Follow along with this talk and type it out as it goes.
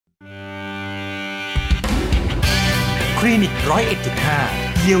คลินิก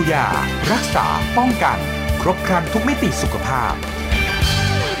101.5เยียวยารักษาป้องกันครบครันทุกมิติสุขภาพ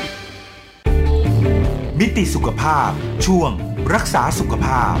มิติสุขภาพช่วงรักษาสุขภ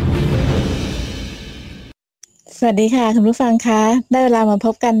าพสวัสดีค่ะคุณผู้ฟังคะได้เวลามาพ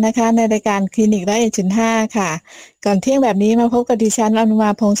บกันนะคะในรายการคลินิก101.5ค่ะก่อนเที่ยงแบบนี้มาพบกับดิฉันอนุมา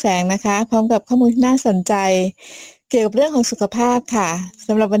พงษ์แสงนะคะพร้อมกับข้อมูลที่น่าสนใจเกี่ยวกับเรื่องของสุขภาพค่ะส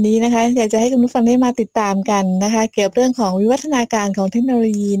ำหรับวันนี้นะคะอยากจะให้คุณผู้ฟังได้มาติดตามกันนะคะเกี่ยวกับเรื่องของวิวัฒนาการของเทคโนโล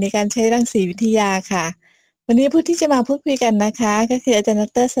ยีในการใช้รังสีวิทยาค่ะวันนี้ผู้ที่จะมาพูดคุยกันนะคะก็คืออาจารย์ด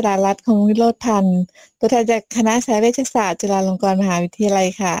ร.สรารัตน์คงวิโรจน์พันธ์ตัวแทนจากคณะสายเวชศาสตร์จุฬาลงกรณ์มหาวิทยาลัย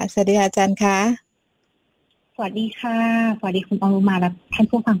ค่ะสวัสดีอาจารย์คะสวัสดีค่ะสวัสดีคุณอนุมาและท่าน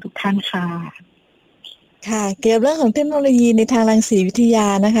ผู้ฟังทุกท่านค่ะค่ะเกี่ยวกับเรื่องของเทคโนโลยีในทางรังสีวิทยา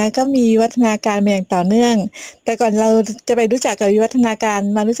นะคะก็มีวิวัฒนาการมาอย่างต่อเนื่องแต่ก่อนเราจะไปรู้จักกับวิวัฒนาการ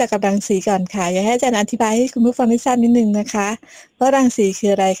มารู้จักกับรังสีก่อนค่ะอยากให้อาจารย์อธิบายให้คุณผู้ฟังได้ทราบนิดนึงนะคะว่ารังสีคือ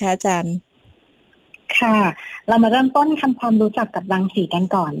อะไรคะอาจารย์ค่ะเรามาเริ่มต้นทำความรู้จักกับรังสีกัน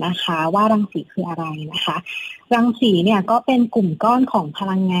ก่อนนะคะว่ารังสีคืออะไรนะคะรังสีเนี่ยก็เป็นกลุ่มก้อนของพ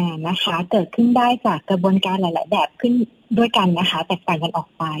ลังงานนะคะเกิดขึ้นได้จากกระบวนการหลายๆแบบขึ้นด้วยกันนะคะแตกต่างกันออก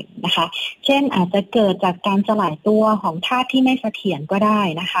ไปนะคะเช่นอาจจะเกิดจากการสลายตัวของธาตุที่ไม่เสถียรก็ได้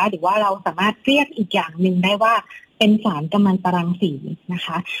นะคะหรือว่าเราสามารถเรียกอีกอย่างหนึ่งได้ว่าเป็นสารกัมมันตรังสีนะค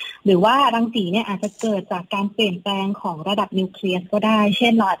ะหรือว่ารังสีเนี่ยอาจจะเกิดจากการเปลี่ยนแปลงของระดับนิวเคลียสก็ได้เช่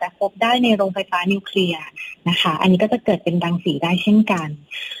นเราอาจจะพบได้ในโรงไฟฟ้านิวเคลียร์นะคะอันนี้ก็จะเกิดเป็นรังสีได้เช่นกัน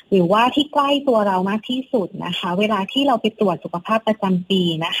หรือว่าที่ใกล้ตัวเรามากที่สุดนะคะเวลาที่เราไปตรวจสุขภาพประจำปี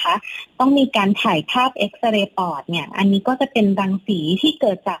นะคะต้องมีการถ่ายภาพเอ็กซเรย์ปอดเนี่ยอันนี้ก็จะเป็นรังสีที่เ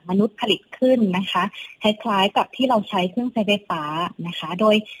กิดจากมนุษย์ผลิตขึ้นนะคะคล้ายๆกับที่เราใช้เครื่องใช้ไฟฟ้านะคะโด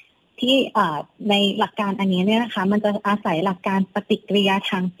ยที่ในหลักการอันนี้เนี่ยนะคะมันจะอาศัยหลักการปฏิกิริยา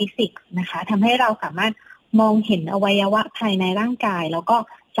ทางฟิสิกส์นะคะทำให้เราสามารถมองเห็นอวัยวะภายในร่างกายแล้วก็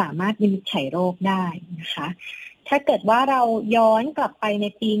สามารถวินิจฉัยโรคได้นะคะถ้าเกิดว่าเราย้อนกลับไปใน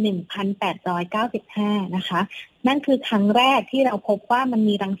ปี 1895 นะคะนั่นคือครั้งแรกที่เราพบว่ามัน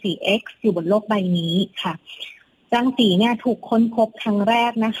มีรังสี X อยู่บนโลกใบนี้ค่ะรังสีเนี่ยถูกค้นพบครั้งแร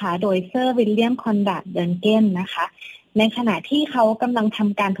กนะคะโดยเซอร์วิลเลียมคอนราดเดินเกนนะคะในขณะที่เขากำลังท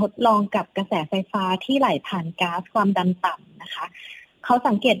ำการทดลองกับกระแสไฟฟ้าที่ไหลผ่านก๊าซความดันต่ำนะคะเขา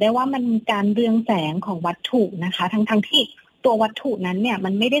สังเกตได้ว่ามันมีการเรืองแสงของวัตถุนะคะทั้งที่ตัววัตถุนั้นเนี่ยมั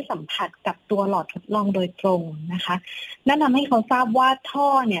นไม่ได้สัมผัสกับตัวหลอดทดลองโดยตรงนะคะนั่นทำให้เขาทราบว่าท่อ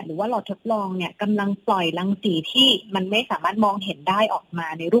เนี่ยหรือว่าหลอดทดลองเนี่ยกำลังปล่อยรังสีที่มันไม่สามารถมองเห็นได้ออกมา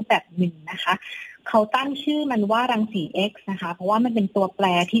ในรูปแบบหนึ่งนะคะเขาตั้งชื่อมันว่ารังสี X นะคะเพราะว่ามันเป็นตัวแปร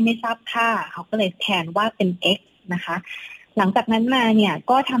ที่ไม่ทราบค่าเขาก็เลยแทนว่าเป็น Xนะคะหลังจากนั้นมาเนี่ย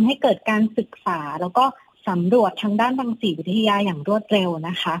ก็ทำให้เกิดการศึกษาแล้วก็สำรวจทางด้านรังสีวิทยาอย่างรวดเร็ว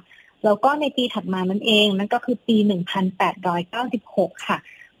นะคะแล้วก็ในปีถัดมานั่นเองนั่นก็คือปี 1896 ค่ะ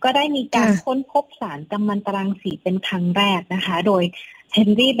ก็ได้มีการค้นพบสารกัมมันตรังสีเป็นครั้งแรกนะคะโดยเฮน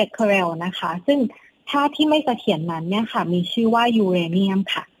รี่เบคเคอเรลนะคะซึ่งธาตุที่ไม่เสถียรนั้นเนี่ยค่ะมีชื่อว่ายูเรเนียม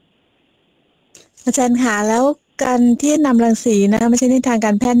ค่ะอาจารย์คะแล้วการที่นำรังสีนะไม่ใช่ในทางก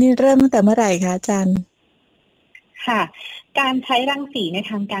ารแพทย์นี่เริ่มตั้งแต่เมื่อไหร่คะอาจารย์ค่ะการใช้รังสีใน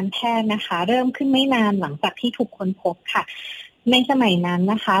ทางการแพทย์นะคะเริ่มขึ้นไม่นานหลังจากที่ถูกค้นพบค่ะในสมัยนั้น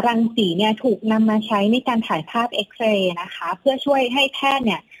นะคะรังสีเนี่ยถูกนำมาใช้ในการถ่ายภาพเอ็กซเรย์นะคะเพื่อช่วยให้แพทย์เ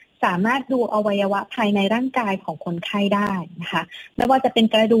นี่ยสามารถดูอวัยวะภายในร่างกายของคนไข้ได้นะคะไม่ว่าจะเป็น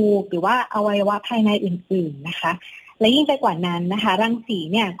กระดูกหรือว่าอวัยวะภายในอื่นๆนะคะและยิ่งไปกว่านั้นนะคะรังสี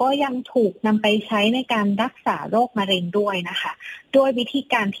เนี่ยก็ยังถูกนำไปใช้ในการรักษาโรคมะเร็งด้วยนะคะโดยวิธี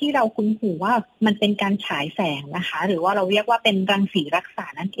การที่เราคุ้นหูว่ามันเป็นการฉายแสงนะคะหรือว่าเราเรียกว่าเป็นรังสีรักษา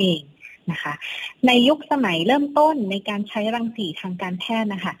นั่นเองนะคะในยุคสมัยเริ่มต้นในการใช้รังสีทางการแพทย์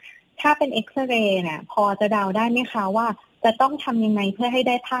นะคะถ้าเป็นเอ็กซเรย์เนี่ยพอจะเดาได้ไหมคะว่าจะต้องทำยังไงเพื่อให้ไ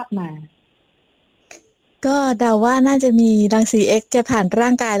ด้ภาพมาก็เดาว่าน่าจะมีรังสี X จะผ่านร่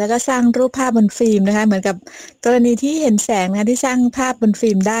างกายแล้วก็สร้างรูปภาพบนฟิล์มนะคะเหมือนกับกรณีที่เห็นแสงนะที่สร้างภาพบนฟิ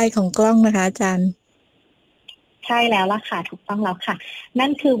ล์มได้ของกล้องนะคะอาจารย์ใช่แล้วล่ะค่ะถูกต้องแล้วค่ะนั่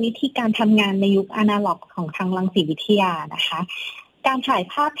นคือวิธีการทำงานในยุคอนาล็อกของทางรังสีวิทยานะคะการถ่าย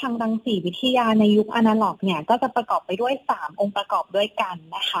ภาพทางรังสีวิทยาในยุคอนาล็อกเนี่ยก็จะประกอบไปด้วย3องค์ประกอบด้วยกัน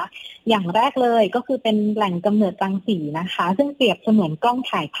นะคะอย่างแรกเลยก็คือเป็นแหล่งกำเนิดรังสีนะคะซึ่งเปรียบเสมือนกล้อง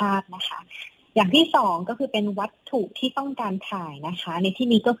ถ่ายภาพนะคะอย่างที่2ก็คือเป็นวัตถุที่ต้องการถ่ายนะคะในที่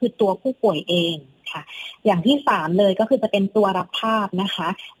นี้ก็คือตัวผู้ป่วยเองค่ะอย่างที่3เลยก็คือจะเป็นตัวรับภาพนะคะ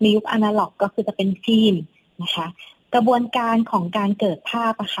ในยุคอนาล็อกก็คือจะเป็นฟิล์มนะคะกระบวนการของการเกิดภา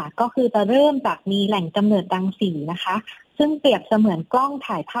พอะค่ะก็คือจะเริ่มจากมีแหล่งกำเนิดรังสีนะคะซึ่งเปรียบเสมือนกล้อง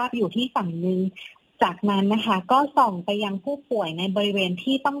ถ่ายภาพอยู่ที่ฝั่งนึงจากนั้นนะคะก็ส่องไปยังผู้ป่วยในบริเวณ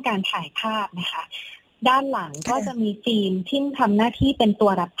ที่ต้องการถ่ายภาพนะคะ ด้านหลังก็จะมีฟิล์มที่ทำหน้าที่เป็นตั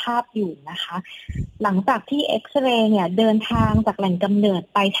วรับภาพอยู่นะคะหลังจากที่เอ็กซเรย์เนี่ยเดินทางจากแหล่งกำเนิด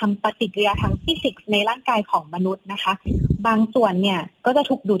ไปทำปฏิกิริยาทางฟิสิกส์ในร่างกายของมนุษย์นะคะบางส่วนเนี่ยก็จะ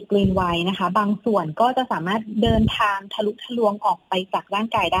ถูกดูดกลืนไว้นะคะบางส่วนก็จะสามารถเดินทางทะลุทะลวงออกไปจากร่าง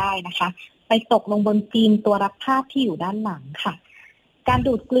กายได้นะคะไปตกลงบนฟิล์มตัวรับภาพที่อยู่ด้านหลังค่ะการ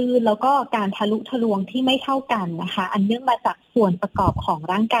ดูดกลืนแล้วก็การทะลุทะลวงที่ไม่เท่ากันนะคะอันเนื่องมาจากส่วนประกอบของ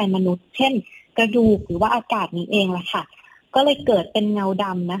ร่างกายมนุษย์เช่นกระดูกหรือว่าอากาศนี้เองแหละค่ะก็เลยเกิดเป็นเงาด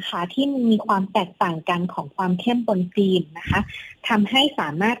ำนะคะที่มีความแตกต่างกันของความเข้มบนฟิล์มนะคะทำให้สา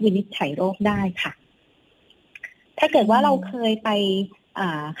มารถวินิจฉัยโรคได้ค่ะถ้าเกิดว่าเราเคยไป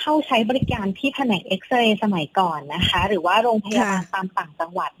เข้าใช้บริการที่แผนกเอ็กซเรย์สมัยก่อนนะคะหรือว่าโรงพยาบาลตามต่างจั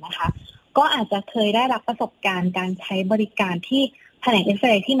งหวัดนะคะก็อาจจะเคยได้รับประสบการณ์การใช้บริการที่แผนกเอ็กซ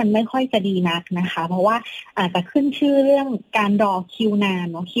เรย์ที่มันไม่ค่อยจะดีนักนะคะเพราะว่าอาจจะขึ้นชื่อเรื่องการรอคิวนาน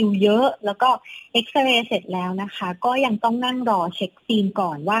เนาะคิวเยอะแล้วก็เอ็กซเรย์เสร็จแล้วนะคะก็ยังต้องนั่งรอเช็คฟิล์มก่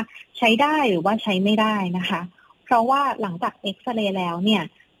อนว่าใช้ได้หรือว่าใช้ไม่ได้นะคะเพราะว่าหลังจากเอ็กซเรย์แล้วเนี่ย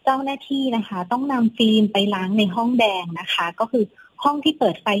เจ้าหน้าที่นะคะต้องนำฟิล์มไปล้างในห้องแดงนะคะก็คือห้องที่เปิ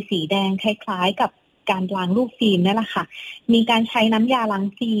ดไฟสีแดงคล้ายๆกับการล้างรูปฟิล์มนั่นแหละค่ะมีการใช้น้ำยาล้าง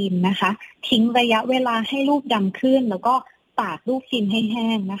ฟิล์มนะคะทิ้งระยะเวลาให้รูปดำขึ้นแล้วก็ตากรูปฟิล์มให้แห้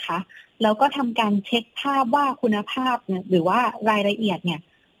งนะคะแล้วก็ทำการเช็คภาพว่าคุณภาพเนี่ยหรือว่ารายละเอียดเนี่ย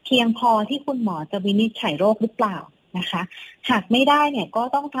เพียงพอที่คุณหมอจะวินิจฉัยโรคหรือเปล่านะคะหากไม่ได้เนี่ยก็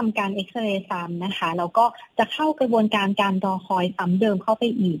ต้องทำการเอ็กซเรย์ซ้ำนะคะแล้วก็จะเข้ากระบวนการการรอคอยซ้ำเดิมเข้าไป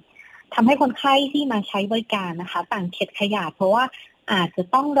อีกทำให้คนไข้ที่มาใช้บริการนะคะต่างเข็ดขยาดเพราะว่าอาจจะ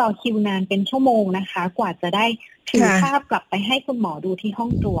ต้องรอคิวนานเป็นชั่วโมงนะคะกว่าจะได้ถือภาพกลับไปให้คุณหมอดูที่ห้อ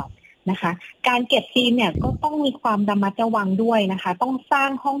งตรวจนะคะการเก็บฟิล์มเนี่ยก็ต้องมีความระมัดระวังด้วยนะคะต้องสร้าง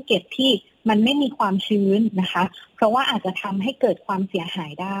ห้องเก็บที่มันไม่มีความชื้นนะคะเพราะว่าอาจจะทำให้เกิดความเสียหา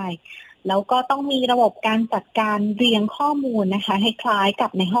ยได้แล้วก็ต้องมีระบบการจัดการเรียงข้อมูลนะคะให้คล้ายกั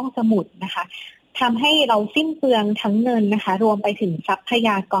บในห้องสมุดนะคะทำให้เราสิ้นเปลืองทั้งเงินนะคะรวมไปถึงทรัพย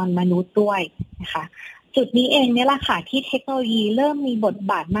ากรมนุษย์ด้วยนะคะจุดนี้เองเนี่ยแหละค่ะที่เทคโนโลยีเริ่มมีบท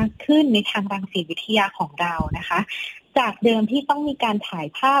บาทมากขึ้นในทางรังสีวิทยาของเรานะคะจากเดิมที่ต้องมีการถ่าย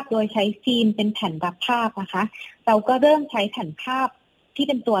ภาพโดยใช้ฟิล์มเป็นแผ่นรับภาพนะคะเราก็เริ่มใช้แผ่นภาพที่เ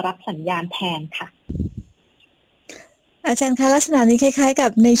ป็นตัวรับสัญญาณแทนค่ะอาจารย์คะลักษณะนี้คล้ายๆกั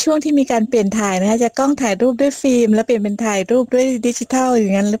บในช่วงที่มีการเปลี่ยนถ่ายนะคะจะกล้องถ่ายรูปด้วยฟิล์มแล้วเปลี่ยนเป็นถ่ายรูปด้วยดิจิทัลอย่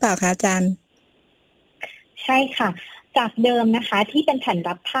างนั้นหรือเปล่าคะอาจารย์ใช่ค่ะจากเดิมนะคะที่เป็นแผ่น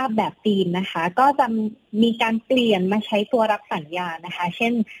รับภาพแบบฟิล์มนะคะก็จะมีการเปลี่ยนมาใช้ตัวรับสัญญาณนะคะเช่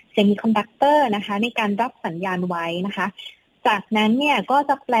นเซมิคอนดักเตอร์นะคะในการรับสัญญาณไว้นะคะจากนั้นเนี่ยก็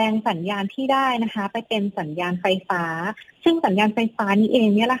จะแปลงสัญญาณที่ได้นะคะไปเป็นสัญญาณไฟฟ้าซึ่งสัญญาณไฟฟ้านี้เอง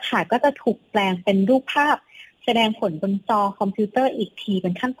เนี่ยแหละค่ะก็จะถูกแปลงเป็นรูปภาพแสดงผลบนจอคอมพิวเตอร์อีกทีเป็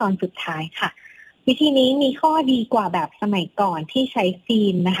นขั้นตอนสุดท้ายค่ะวิธีนี้มีข้อดีกว่าแบบสมัยก่อนที่ใช้ฟิ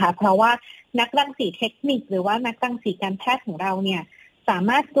ล์มนะคะเพราะว่านักรังสีเทคนิคหรือว่านักรังสีการแพทย์ของเราเนี่ยสาม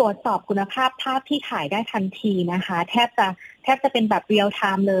ารถตรวจสอบคุณภาพภาพที่ถ่ายได้ทันทีนะคะแทบจะเป็นแบบเรียลไท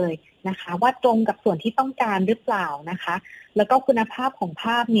ม์เลยนะคะว่าตรงกับส่วนที่ต้องการหรือเปล่านะคะแล้วก็คุณภาพของภ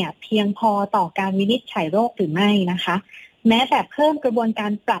าพเนี่ยเพียงพอต่อการวินิจฉัยโรคหรือไม่นะคะแม้แต่เพิ่มกระบวนกา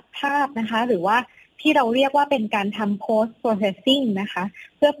รปรับภาพนะคะหรือว่าที่เราเรียกว่าเป็นการทำ post processing นะคะ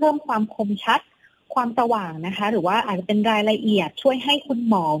เพื่อเพิ่มความคมชัดความสว่างนะคะหรือว่าอาจจะเป็นรายละเอียดช่วยให้คุณ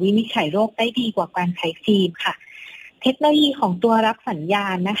หมอวินิจฉัยโรคได้ดีกว่าการใช้ฟิล์มค่ะเทคโนโลยีของตัวรับสัญญา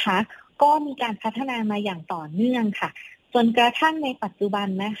ณนะคะก็มีการพัฒนามาอย่างต่อเนื่องค่ะจนกระทั่งในปัจจุบัน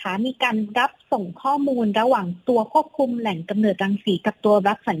นะคะมีการรับส่งข้อมูลระหว่างตัวควบคุมแหล่งกำเนิดรังสีกับตัว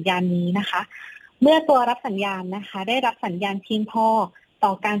รับสัญญาณนี้นะคะเมื่อตัวรับสัญญาณนะคะได้รับสัญญาณเพียงพอต่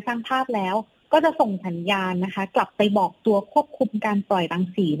อการสร้างภาพแล้วก็จะส่งสัญญาณนะคะกลับไปบอกตัวควบคุมการปล่อยรัง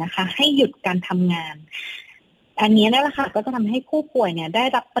สีนะคะให้หยุดการทำงานอันนี้นั่นแหละค่ะก็จะทำให้ผู้ป่วยเนี่ยได้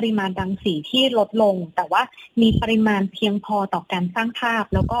รับปริมาณรังสีที่ลดลงแต่ว่ามีปริมาณเพียงพอต่อการสร้างภาพ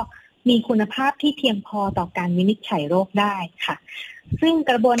แล้วก็มีคุณภาพที่เพียงพอต่อการวินิจฉัยโรคได้ค่ะซึ่ง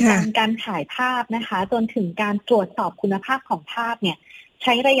กระบวนการการถ่ายภาพนะคะจนถึงการตรวจสอบคุณภาพของภาพเนี่ยใ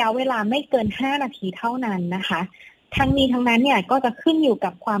ช้ระยะเวลาไม่เกิน5 นาทีเท่านั้นนะคะทั้งนี้ทั้งนั้นเนี่ยก็จะขึ้นอยู่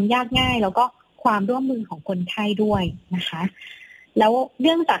กับความยากง่ายแล้วก็ความร่วมมือของคนไข้ด้วยนะคะแล้วเ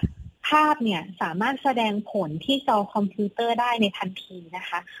รื่องจากภาพเนี่ยสามารถแสดงผลที่จอคอมพิวเตอร์ได้ในทันทีนะ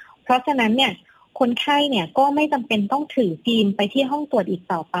คะเพราะฉะนั้นเนี่ยคนไข้เนี่ยก็ไม่จำเป็นต้องถือฟิล์มไปที่ห้องตรวจอีก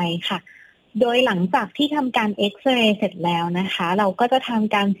ต่อไปค่ะโดยหลังจากที่ทำการเอ็กซเรย์เสร็จแล้วนะคะเราก็จะท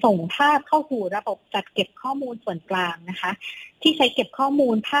ำการส่งภาพเข้าสู่ระบบจัดเก็บข้อมูลส่วนกลางนะคะที่ใช้เก็บข้อมู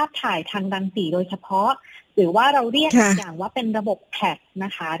ลภาพถ่ายทางรังสีโดยเฉพาะหรือว่าเราเรียกอย่างว่าเป็นระบบแพดน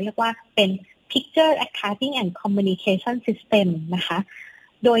ะคะเรียกว่าเป็นPicture Archiving and Communication System นะคะ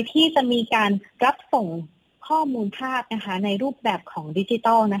โดยที่จะมีการรับส่งข้อมูลภาพนะคะในรูปแบบของดิจิ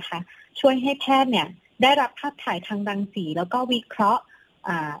ทัลนะคะช่วยให้แพทย์เนี่ยได้รับภาพถ่ายทางรังสีแล้วก็วิเคราะห์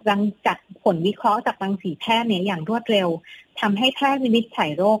จากผลวิเคราะห์จากรังสีแพทย์เนี่ยอย่างรวดเร็วทำให้แพทย์วินิจฉั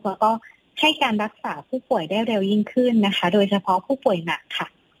ยโรคแล้วก็ให้การรักษาผู้ป่วยได้เร็วยิ่งขึ้นนะคะโดยเฉพาะผู้ป่วยหนักค่ะ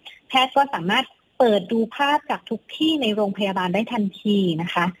แพทย์ก็สามารถเปิดดูภาพจากทุกที่ในโรงพยาบาลได้ทันทีนะ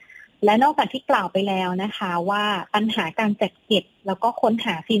คะและนอกจากที่กล่าวไปแล้วนะคะว่าปัญหาการจัดเก็บแล้วก็ค้นห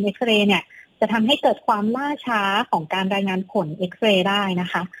าฟิล์มเอ็กซเรย์เนี่ยจะทำให้เกิดความล่าช้าของการรายงานผลเอ็กซเรย์ได้นะ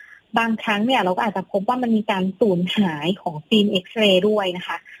คะบางครั้งเนี่ยเราก็อาจจะพบว่ามันมีการสูญหายของฟิล์มเอ็กซเรย์ด้วยนะค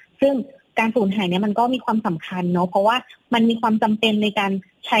ะซึ่งการสูญหายเนี่ยมันก็มีความสำคัญเนาะเพราะว่ามันมีความจำเป็นในการ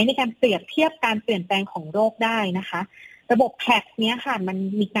ใช้ในการเปรียบเทียบการเปลี่ยนแปลงของโรคได้นะคะระบบแพ็กเนี้ยค่ะมัน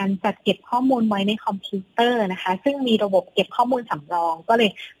มีการจัดเก็บข้อมูลไว้ในคอมพิวเตอร์นะคะซึ่งมีระบบเก็บข้อมูลสำรองก็เลย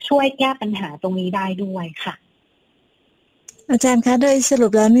ช่วยแก้ปัญหาตรงนี้ได้ด้วยค่ะอาจารย์คะโดยสรุ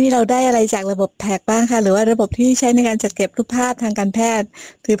ปแล้วนี่เราได้อะไรจากระบบแท็กบ้างคะหรือว่าระบบที่ใช้ในการจัดเก็บรูปภาพทางการแพทย์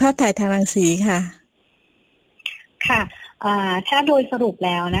หรือภาพถ่ายทางรังสีค่ะค่ะถ้าโดยสรุปแ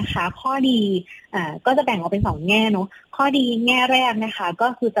ล้วนะคะข้อดีก็จะแบ่งออกเป็น2แง่เนาะข้อดีแง่แรกนะคะก็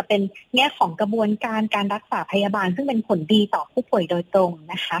คือจะเป็นแง่ของกระบวนการรักษาพยาบาลซึ่งเป็นผลดีต่อผู้ป่วยโดยตรง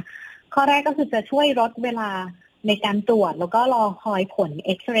นะคะข้อแรกก็คือจะช่วยลดเวลาในการตรวจแล้วก็รอคอยผลเ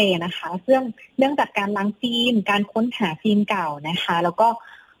อ็กซเรย์นะคะซึ่งเนื่องจากการล้างฟิล์มการค้นหาฟิล์มเก่านะคะแล้วก็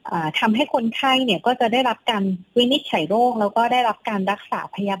ทำให้คนไข้เนี่ยก็จะได้รับการวินิจฉัยโรคแล้วก็ได้รับการรักษา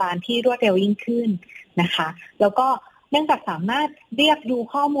พยาบาลที่รวดเร็วยิ่งขึ้นนะคะแล้วก็เนื่องจากสามารถเรียกดู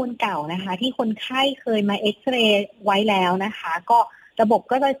ข้อมูลเก่านะคะที่คนไข้เคยมาเอ็กซเรย์ไว้แล้วนะคะก็ระบบ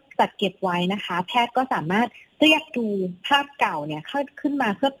ก็จะจัดเก็บไว้นะคะแพทย์ก็สามารถเรียกดูภาพเก่าเนี่ยขึ้นมา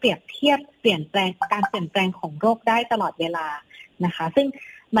เพื่อเปรียบเทียบการเปลี่ยนแปลงของโรคได้ตลอดเวลานะคะซึ่ง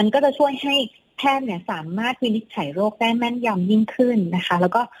มันก็จะช่วยให้แพทย์เนี่ยสามารถวินิจฉัยโรคได้แม่นยำยิ่งขึ้นนะคะแล้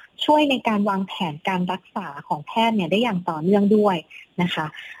วก็ช่วยในการวางแผนการรักษาของแพทย์เนี่ยได้อย่างต่อเนื่องด้วยนะคะ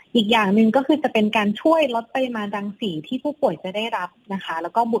อีกอย่างหนึ่งก็คือจะเป็นการช่วยลดปริมาณรังสีที่ผู้ป่วยจะได้รับนะคะแล้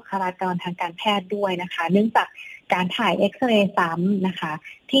วก็บุคลากรทางการแพทย์ด้วยนะคะเนื่องจากการถ่ายเอ็กซเรย์ซ้ำนะคะ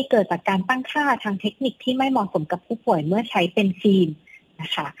ที่เกิดจากการตั้งค่าทางเทคนิคที่ไม่เหมาะสมกับผู้ป่วยเมื่อใช้เป็นฟิล์มนะ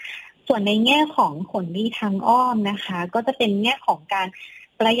คะส่วนในแง่ของผลดีทางอ้อมนะคะก็จะเป็นแง่ของการ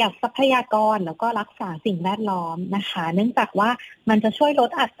ประหยัดทรัพยากรแล้วก็รักษาสิ่งแวดล้อมนะคะเนื่องจากว่ามันจะช่วยลด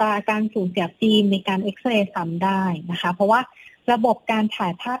อัตราการสูญเสียฟิล์มในการเอ็กซเรย์ซ้ำได้นะคะเพราะว่าระบบการถ่า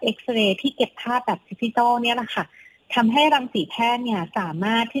ยภาพเอ็กซเรย์ที่เก็บภาพแบบดิจิตอลเนี่ยแหละค่ะทำให้รังสีแพทย์เนี่ยสาม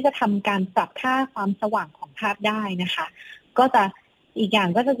ารถที่จะทำการปรับค่าความสว่างของภาพได้นะคะก็จะอีกอย่าง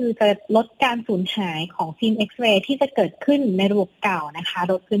ก็คือจะลดการสูญหายของฟิล์มเอ็กซเรย์ที่จะเกิดขึ้นในระบบเก่านะคะ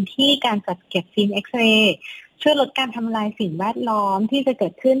ลดพื้นที่การจัดเก็บฟิล์มเอ็กซเรย์ช่วยลดการทำลายสิ่งแวดล้อมที่จะเกิ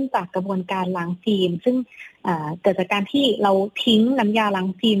ดขึ้นจากกระบวนการล้างฟิล์มซึ่งเกิดจากการที่เราทิ้งน้ำยาล้าง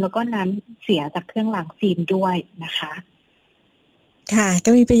ฟิล์มแล้วก็น้ำเสียจากเครื่องล้างฟิล์มด้วยนะคะค่ะก็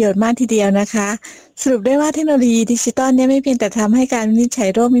มีประโยชน์มากทีเดียวนะคะสรุปได้ว่าเทคโนโลยีดิจิตอลเนี่ยไม่เพียงแต่ทำให้การวินิจฉัย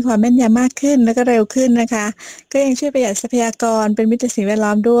โรคมีความแม่นยำมากขึ้นและก็เร็วขึ้นนะคะก็ยังช่วยประหยัดทรัพยากรเป็นมิตรต่อสิ่งแวดล้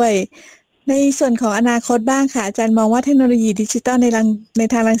อมด้วยในส่วนของอนาคตบ้างค่ะอาจารย์มองว่าเทคโนโลยีดิจิตอลใน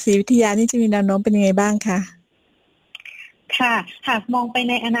ทางรังสีวิทยานี่จะมีแนวโน้มเป็นยังไงบ้างคะค่ะหากมองไป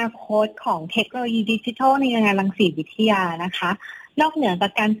ในอนาคตของเทคโนโลยีดิจิทัลในงานรังสีวิทยานะคะนอกเหนือจา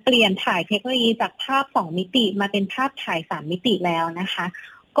กการเปลี่ยนถ่ายเทคโนโลยีจากภาพ2มิติมาเป็นภาพถ่าย3มิติแล้วนะคะ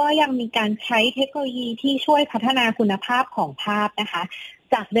ก็ยังมีการใช้เทคโนโลยีที่ช่วยพัฒนาคุณภาพของภาพนะคะ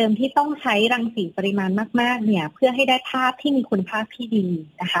จากเดิมที่ต้องใช้รังสีปริมาณมากๆเนี่ยเพื่อให้ได้ภาพที่มีคุณภาพที่ดี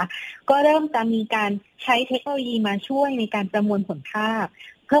นะคะก็เริ่มจะมีการใช้เทคโนโลยีมาช่วยในการประมวลผลภาพ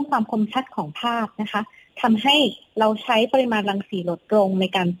เพิ่มความคมชัดของภาพนะคะทำให้เราใช้ปริมาณรังสีลดลงใน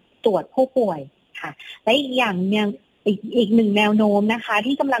การตรวจผู้ป่วยค่ะและอีกอย่างนึงอีกหนึ่งแนวโน้มนะคะ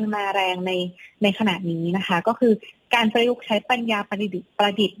ที่กำลังมาแรงในขณะนี้นะคะก็คือการประยุกต์ใช้ปัญญาประ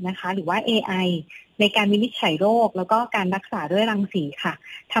ดิษฐ์นะคะหรือว่า AI ในการวินิจฉัยโรคแล้วก็การรักษาด้วยรังสีค่ะ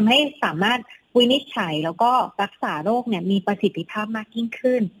ทำให้สามารถวินิจฉัยแล้วก็รักษาโรคเนี่ยมีประสิทธิภาพมากยิ่ง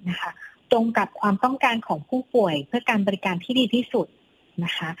ขึ้นนะคะตรงกับความต้องการของผู้ป่วยเพื่อการบริการที่ดีที่สุดน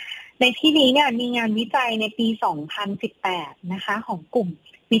ะคะในที่นี้เนี่ยมีงานวิจัยในปี 2018 นะคะของกลุ่ม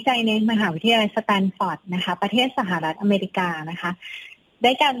วิจัยในมหาวิทยาลัยสแตนฟอร์ดนะคะประเทศสหรัฐอเมริกานะคะไ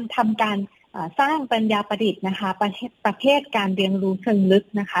ด้การทำการสร้างปัญญาประดิษฐ์นะคะประเภทการเรียนรู้เชิงลึก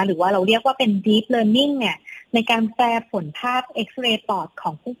นะคะหรือว่าเราเรียกว่าเป็น Deep Learning เนี่ยในการแปลผลภาพเอ็กซเรย์ปอดข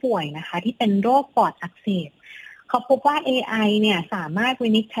องผู้ป่วยนะคะที่เป็นโรคปอดอักเสบเขาพบว่า AI เนี่ยสามารถวิ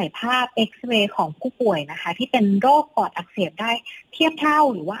นิจฉัยภาพเอ็กซเรย์ของผู้ป่วยนะคะที่เป็นโรคปอดอักเสบได้เทียบเท่า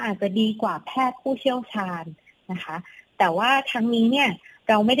หรือว่าอาจจะดีกว่าแพทย์ผู้เชี่ยวชาญนะคะแต่ว่าทั้งนี้เนี่ย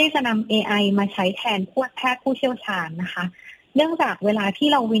เราไม่ได้จะนำ AI มาใช้แทนแพทย์ผู้เชี่ยวชาญนะคะ เนื่องจากเวลาที่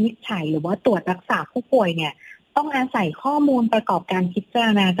เราวินิจฉัยหรือว่าตรวจรักษาผู้ป่วยเนี่ยต้องอาศัยข้อมูลประกอบการพิจาร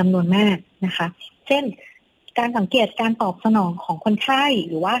ณาจำนวนมากนะคะเช่นการสังเกตการตอบสนองของคนไข้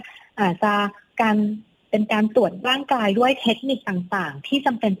หรือว่าอาจจะเป็นการตรวจร่างกายด้วยเทคนิคต่างๆที่จ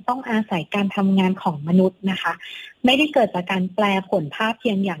ำเป็นต้องอาศัยการทำงานของมนุษย์นะคะไม่ได้เกิดจากการแปลผลภาพเพี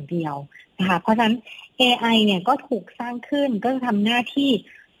ยงอย่างเดียวนะคะเพราะฉะนั้น AI เนี่ยก็ถูกสร้างขึ้นก็จะทำหน้าที่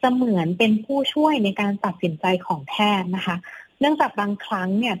เสมือนเป็นผู้ช่วยในการตัดสินใจของแพทย์นะคะเนื่องจากบางครั้ง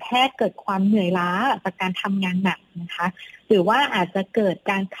เนี่ยแพทย์เกิดความเหนื่อยล้าจากการทำงานหนักนะคะหรือว่าอาจจะเกิด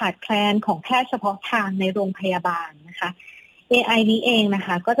การขาดแคลนของแพทย์เฉพาะทางในโรงพยาบาลนะคะ AI นี้เองนะค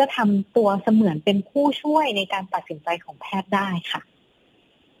ะก็จะทำตัวเสมือนเป็นผู้ช่วยในการตัดสินใจของแพทย์ได้ค่ะ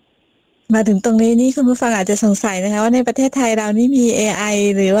มาถึงตรงนี้นี่คุณผู้ฟังอาจจะสงสัยนะคะว่าในประเทศไทยเรานี่มี AI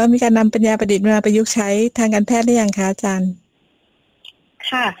หรือว่ามีการนำปัญญาประดิษฐ์มาประยุกต์ใช้ทางการแพทย์หรือยังคะอาจารย์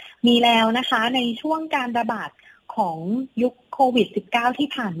ค่ะมีแล้วนะคะในช่วงการระบาดของยุคโควิด -19 ที่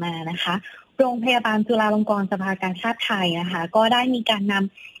ผ่านมานะคะโรงพยาบาลจุฬาลงกรณ์สภากาชาดไทยนะคะก็ได้มีการน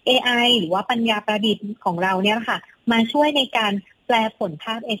ำ AI หรือว่าปัญญาประดิษฐ์ของเราเนี่ยค่ะมาช่วยในการแปลผลภ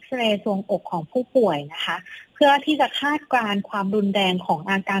าพเอ็กซเรย์ทรวงอกของผู้ป่วยนะคะเพื่อที่จะคาดการณ์ความรุนแรงของ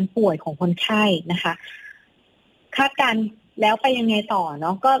อาการป่วยของคนไข้นะคะคาดการณ์แล้วไปยังไงต่อเน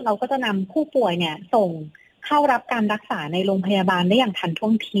าะก็เราก็จะนำผู้ป่วยเนี่ยส่งเข้ารับการรักษาในโรงพยาบาลได้อย่างทันท่ว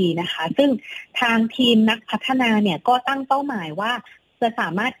งทีนะคะซึ่งทางทีมนักพัฒนาเนี่ยก็ตั้งเป้าหมายว่าจะสา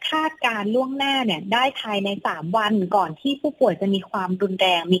มารถคาดการล่วงหน้าเนี่ยได้ภายใน3 วันก่อนที่ผู้ป่วยจะมีความรุนแร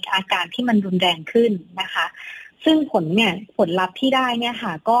งมีอาการที่มันรุนแรงขึ้นนะคะซึ่งผลลัพธ์ที่ได้เนี่ย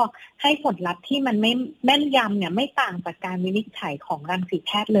ค่ะก็ให้ผลลัพธ์ที่มันไม่แม่นยำเนี่ยไม่ต่างจากการวินิจฉัยของรังสีแพ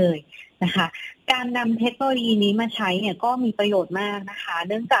ทย์เลยนะคะการนำเทคโนโลยีนี้มาใช้เนี่ยก็มีประโยชน์มากนะคะ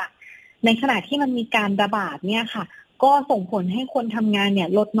เนื่องจากในขณะที่มันมีการระบาดเนี่ยค่ะก็ส่งผลให้คนทำงานเนี่ย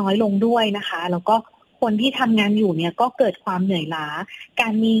ลดน้อยลงด้วยนะคะแล้วก็คนที่ทำงานอยู่เนี่ยก็เกิดความเหนื่อยล้ากา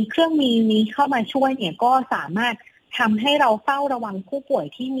รมีเครื่องมือนี้เข้ามาช่วยเนี่ยก็สามารถทำให้เราเฝ้าระวังผู้ป่วย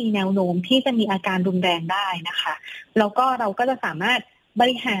ที่มีแนวโน้มที่จะมีอาการรุนแรงได้นะคะแล้วก็เราก็จะสามารถบ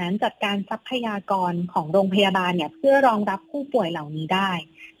ริหารจัดการทรัพยากรของโรงพยาบาลเนี่ยเพื่อรองรับผู้ป่วยเหล่านี้ได้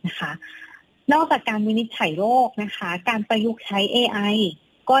นะคะนอกจากการวินิจฉัยโรคนะคะการประยุกต์ใช้ AI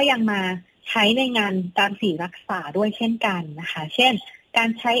ก็ยังมาใช้ในงานการรักษาด้วยเช่นกันนะคะเช่นการ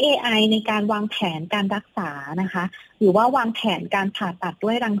ใช้ AI ในการวางแผนการรักษานะคะหรือว่าวางแผนการผ่าตัดด้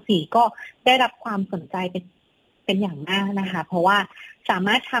วยรังสีก็ได้รับความสนใจเป็นอย่างมากนะคะเพราะว่าสาม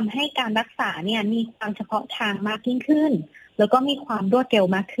ารถทำให้การรักษาเนี่ยมีความเฉพาะทางมากยิ่งขึ้นแล้วก็มีความรวดเร็ว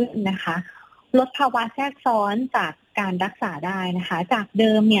มากขึ้นนะคะลดภาวะแทรกซ้อนจากการรักษาได้นะคะจากเ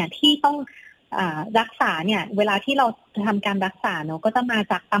ดิมเนี่ยที่ต้องรักษาเนี่ยเวลาที่เราทำการรักษาเนาะก็จะมา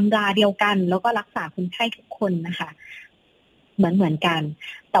จากตำราเดียวกันแล้วก็รักษาคนไข้ทุกคนนะคะเหมือนกัน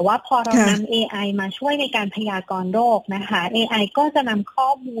แต่ว่าพอเรานำ AI มาช่วยในการพยากรณ์โรคนะคะ AI ก็จะนำข้อ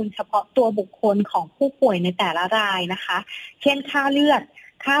มูลเฉพาะตัวบุคคลของผู้ป่วยในแต่ละรายนะคะเช่นค่าเลือด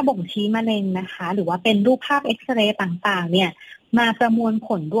ค่าบ่งชี้มะเร็งนะคะหรือว่าเป็นรูปภาพเอ็กซเรย์ต่างๆเนี่ยมาประมวลผ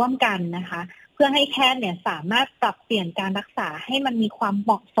ลร่วมกันนะคะเพื่อให้แพทย์เนี่ยสามารถปรับเปลี่ยนการรักษาให้มันมีความเห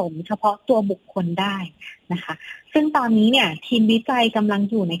มาะสมเฉพาะตัวบุคคลได้นะคะซึ่งตอนนี้เนี่ยทีมวิจัยกำลัง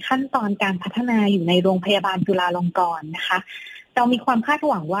อยู่ในขั้นตอนการพัฒนาอยู่ในโรงพยาบาลจุฬาลงกรณ์นะคะเรามีความคาด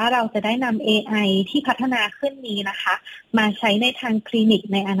หวังว่าเราจะได้นำ AI ที่พัฒนาขึ้นนี้นะคะมาใช้ในทางคลินิก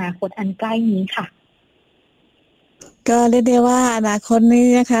ในอนาคตอันใกล้นี้ค่ะก็เรียกได้ว่าอนาคตนี้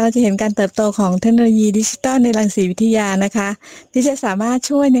นะคะเราจะเห็นการเติบโตของเทคโนโลยีดิจิทัลในรังสีวิทยานะคะที่จะสามารถ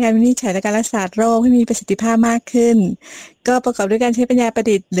ช่วยในการวินิจฉัยและการรักษาโรคให้มีประสิทธิภาพมากขึ้นก็ประกอบด้วยการใช้ปัญญาประ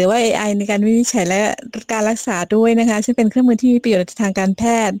ดิษฐ์หรือว่า AI ในการวินิจฉัยและการรักษาด้วยนะคะซึ่งเป็นเครื่องมือที่มีประโยชน์ทางการแพ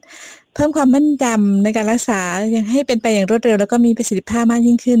ทย์เพิ่มความมั่นยำในการรักษาให้เป็นไปอย่างรวดเร็วแล้วก็มีประสิทธิภาพมาก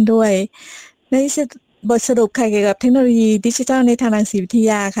ยิ่งขึ้นด้วยในบทสรุปค่ะเกี่ยวกับเทคโนโลยีดิจิทัลในทางรังสีวิท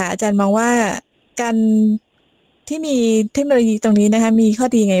ยาค่ะอาจารย์มองว่าการที่มีเทคโนโลยีตรงนี้นะคะมีข้อ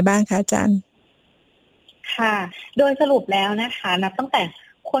ดีไงบ้างคะอาจารย์ค่ะโดยสรุปแล้วนะคะนับตั้งแต่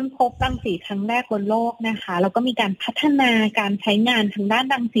ค้นพบรังสีครั้งแรกบนโลกนะคะแล้วก็มีการพัฒนาการใช้งานทางด้าน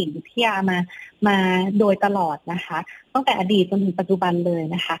รังสีวิทยามาโดยตลอดนะคะตั้งแต่อดีตจนถึงปัจจุบันเลย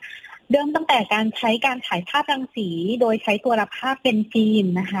นะคะเริ่มตั้งแต่การใช้การถ่ายภาพรังสีโดยใช้ตัวรับภาพเป็นฟิล์ม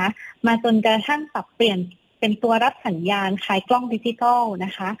นะคะมาจนกระทั่งปรับเปลี่ยนเป็นตัวรับสัญญาณคล้ายกล้องดิจิทัลน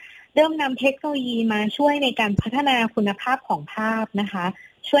ะคะเริ่มนำเทคโนโลยีมาช่วยในการพัฒนาคุณภาพของภาพนะคะ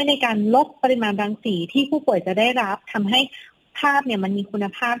ช่วยในการลดปริมาณรังสีที่ผู้ป่วยจะได้รับทำให้ภาพเนี่ยมันมีคุณ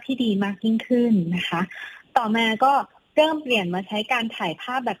ภาพที่ดีมากยิ่งขึ้นนะคะต่อมาก็เริ่มเปลี่ยนมาใช้การถ่ายภ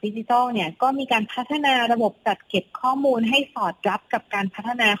าพแบบดิจิทัลเนี่ยก็มีการพัฒนาระบบจัดเก็บข้อมูลให้สอดรับกับการพัฒ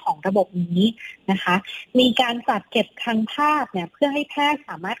นาของระบบนี้นะคะมีการจัดเก็บคลังภาพเนี่ยเพื่อให้แพทย์ส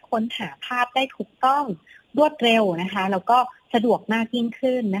ามารถค้นหาภาพได้ถูกต้องรวดเร็วนะคะแล้วก็ สะดวกมากยิ่ง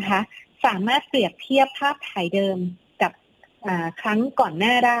ขึ้นนะคะสามารถเปรียบเทียบภาพถ่ายเดิมกับครั้งก่อนห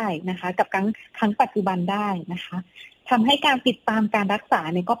น้าได้นะคะกับครั้งปัจจุบันได้นะคะทำให้การติดตามการรักษา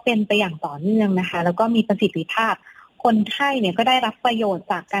เนี่ยก็เป็นไปอย่างต่อเนื่องนะคะแล้วก็มีประสิทธิภาพคนไข้เนี่ยก็ได้รับประโยชน์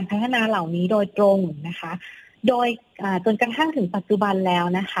จากการพัฒนาเหล่านี้โดยตรงนะคะโดยจนกระทั่งถึงปัจจุบันแล้ว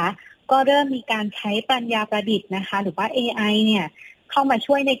นะคะก็เริ่มมีการใช้ปัญญาประดิษฐ์นะคะหรือว่า AI เนี่ยเข้ามา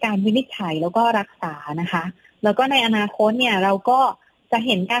ช่วยในการวินิจฉัยแล้วก็รักษานะคะแล้วก็ในอนาคตเนี่ยเราก็จะเ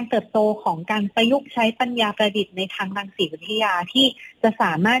ห็นการเติบโตของการประยุกต์ใช้ปัญญาประดิษฐ์ในทางรังสีวิทยาที่จะส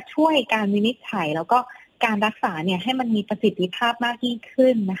ามารถช่วยการวินิจฉัยแล้วก็การรักษาเนี่ยให้มันมีประสิทธิภาพมากยิ่ง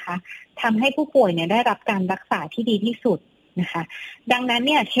ขึ้นนะคะทำให้ผู้ป่วยเนี่ยได้รับการรักษาที่ดีที่สุดนะคะดังนั้นเ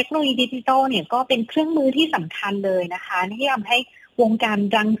นี่ยเทคโนโลยีดิจิทัลเนี่ยก็เป็นเครื่องมือที่สำคัญเลยนะคะที่ทำให้วงการ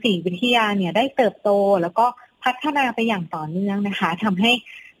รังสีวิทยาเนี่ยได้เติบโตแล้วก็พัฒนาไปอย่างต่อเนื่องนะคะทำให้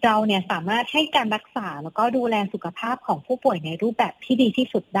เราเนี่ยสามารถให้การรักษาแล้วก็ดูแลสุขภาพของผู้ป่วยในรูปแบบที่ดีที่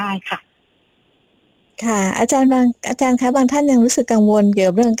สุดได้ค่ะค่ะอาจารย์คะบางท่านยังรู้สึกกังวลเกี่ยว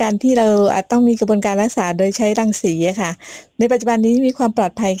กับเรื่องการที่เราอาจต้องมีกระบวนการรักษาโดยใช้รังสีอะค่ะในปัจจุบันนี้มีความปลอ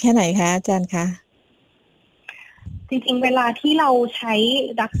ดภัยแค่ไหนคะอาจารย์คะจริงๆเวลาที่เราใช้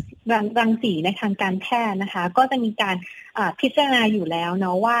รังสีในทางการแพทย์นะคะก็จะมีการพิจารณาอยู่แล้วเน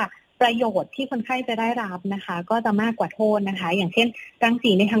าะว่าประโยชน์ที่คนไข้จะได้รับนะคะก็จะมากกว่าโทษนะคะอย่างเช่นรัง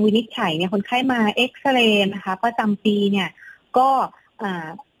สีในทางวินิจฉัยเนี่ยคนไข้มาเอ็กซเรย์นะคะประจำปีเนี่ยก็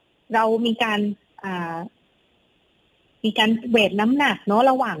เรามีการเวทน้ำหนักเนาะ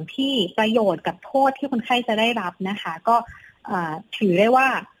ระหว่างที่ประโยชน์กับโทษที่คนไข้จะได้รับนะคะก็ถือได้ว่า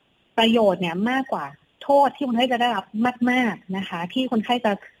ประโยชน์เนี่ยมากกว่าโทษที่คนไข้จะได้รับมากๆนะคะที่คนไข้จ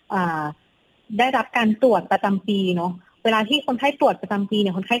ะได้รับการตรวจประจำปีเนาะเวลาที่คนไข้ตรวจประจำปีเ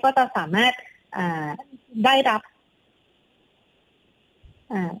นี่ยคนไข้ก็จะสามารถได้รับ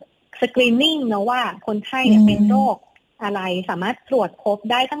สกรีนนิ่งเนาะว่าคนไข้เนี่ยเป็นโรคอะไรสามารถตรวจพบ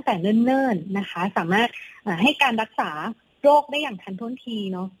ได้ตั้งแต่เนิ่นๆนะคะสามารถให้การรักษาโรคได้อย่างทันท่วงที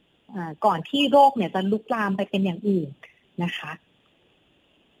เนาะก่อนที่โรคเนี่ยจะลุกลามไปเป็นอย่างอื่นนะคะ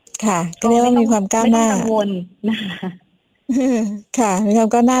ค่ะก็เรียกว่ามีความก้าวหน้าไม่ต้องกังวลนะคะค่ะมีความ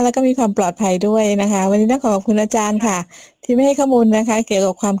ก้าวหน้าแล้วก็มีความปลอดภัยด้วยนะคะวันนี้ต้องขอบคุณอาจารย์ค่ะที่ไม่ให้ข้อมูลนะคะเกี่ยว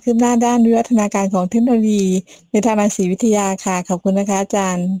กับความคืบหน้าด้านวิวัฒนาการของเทคโนโลยีในทางรังสีวิทยาค่ะขอบคุณนะคะอาจา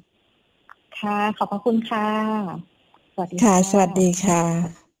รย์ค่ะขอบพระคุณค่ะสวัสดีค่ะสวัสดีค่ะ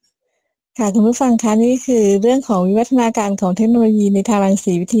ค่ะคุณผู้ฟังคะนี่คือเรื่องของวิวัฒนาการของเทคโนโลยีในทางรัง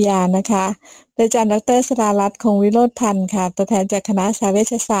สีวิทยานะคะโดยอาจารย์ดร.สรารัตน์คงวิโรจน์พันธ์ค่ะตัวแทนจากคณะสาเว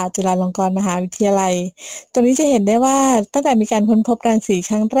ชศาสตร์จุฬาลงกรณ์มหาวิทยาลัยตรงนี้จะเห็นได้ว่าตั้งแต่มีการค้นพบรังสี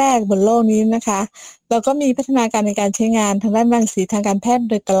ครั้งแรกบนโลกนี้นะคะเราก็มีพัฒนาการในการใช้งานทางด้านรังสีทางการแพทย์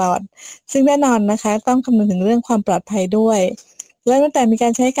โดยตลอดซึ่งแน่นอนนะคะต้องคำนึงถึงเรื่องความปลอดภัยด้วยและตั้งแต่มีกา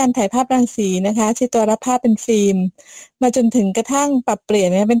รใช้การถ่ายภาพรังสีนะคะใช้ตัวรับภาพเป็นฟิล์มมาจนถึงกระทั่งปรับเปลี่ยน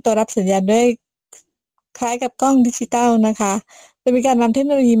เป็นตัวรับสัญญาณด้วยคล้ายกับกล้องดิจิตอลนะคะโดยมีการนำเทคโ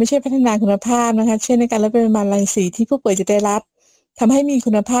นโลยีมาช่วยพัฒนาคุณภาพนะคะเช่นในการลดปริมาณรังสีที่ผู้ป่วยจะได้รับทำให้มี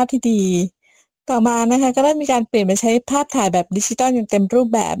คุณภาพที่ดีต่อมานะคะก็ได้มีการเปลี่ยนมาใช้ภาพถ่ายแบบดิจิตอลอย่างเต็มรูป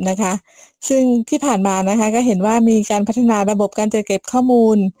แบบนะคะซึ่งที่ผ่านมานะคะก็เห็นว่ามีการพัฒนาระบบการจัดเก็บข้อมู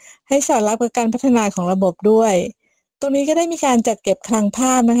ลให้สอดรับกับการพัฒนาของระบบด้วยตรงนี้ก็ได้มีการจัดเก็บคลังภ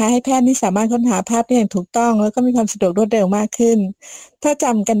าพนะคะให้แพทย์นี่สามารถค้นหาภาพได้อย่างถูกต้องแล้วก็มีความสะดวกรวดเร็วมากขึ้นถ้าจ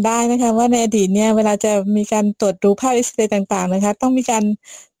ำกันได้นะคะว่าในอดีตเนี่ยเวลาจะมีการตรวจดูภาพเอ็กซเรย์ต่างๆนะคะต้องมีการ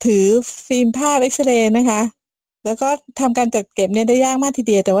ถือฟิล์มภาพเอ็กซเรย์นะคะแล้วก็ทำการจัดเก็บเนี่ยได้ยากมากทีเ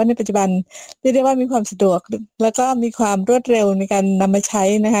ดียวแต่ว่าในปัจจุบันเรียกได้ว่ามีความสะดวกแล้วก็มีความรวดเร็วในการนำมาใช้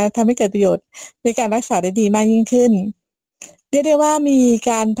นะคะทำให้เกิดประโยชน์ในการรักษาได้ดีมากยิ่งขึ้นเรียกได้ว่ามี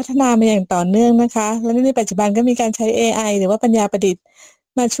การพัฒนามาอย่างต่อเนื่องนะคะและในปัจจุบันก็มีการใช้ AI หรือว่าปัญญาประดิษฐ์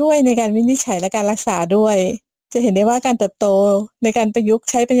มาช่วยในการวินิจฉัยและการรักษาด้วยจะเห็นได้ว่าการเติบโตในการประยุกต์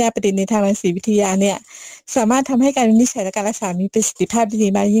ใช้ปัญญาประดิษฐ์ในทางรังสีวิทยาเนี่ยสามารถทำให้การวินิจฉัยและการรักษามีประสิทธิภาพดี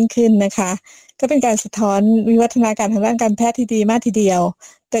มากยิ่งขึ้นนะคะก็เป็นการสะท้อนวิวัฒนาการทางด้านการแพทย์ที่ดีมากทีเดียว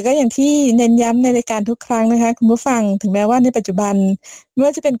แต่ก็อย่างที่เน้นย้ำในรายการทุกครั้งนะคะคุณผู้ฟังถึงแม้ว่าในปัจจุบันไม่ว่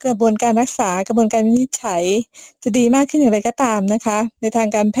าจะเป็นกระบวนการรักษากระบวนการวินิจฉัยจะดีมากขึ้นอย่างไรก็ตามนะคะในทาง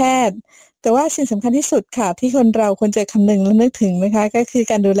การแพทย์แต่ว่าสิ่งสำคัญที่สุดค่ะที่คนเราควรจะคำนึงและนึกถึงนะคะก็คือ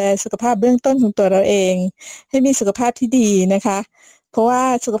การดูแลสุขภาพเบื้องต้นของตัวเราเองให้มีสุขภาพที่ดีนะคะเพราะว่า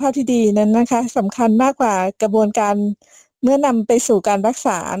สุขภาพที่ดีนั้นนะคะสำคัญมากกว่ากระบวนการเมื่อนำไปสู่การรักษ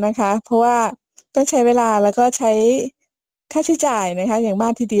านะคะเพราะว่าต้องใช้เวลาแล้วก็ใช้ค่าใช้จ่ายนะคะอย่างมา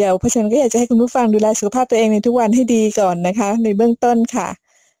กทีเดียวเพราะฉะนั้นก็อยากจะให้คุณผู้ฟังดูแลสุขภาพตัวเองในทุกวันให้ดีก่อนนะคะในเบื้องต้นค่ะ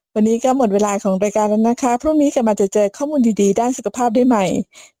วันนี้ก็หมดเวลาของรายการแล้วนะคะพรุ่งนี้กลับมาจะเจอข้อมูลดีๆด้านสุขภาพได้ใหม่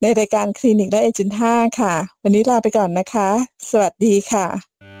ในรายการคลินิกและ1.5ค่ะวันนี้ลาไปก่อนนะคะสวัสดีค่ะ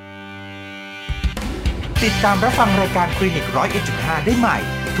ติดตามรับฟังรายการคลินิก 101.5 ได้ใหม่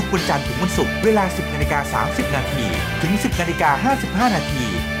ทุกวันจันทร์ถึงวันศุกร์เวลา 10:30 น.ถึง 10:55 น.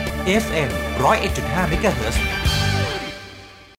 FM 101.5 เมกะเฮิรตซ์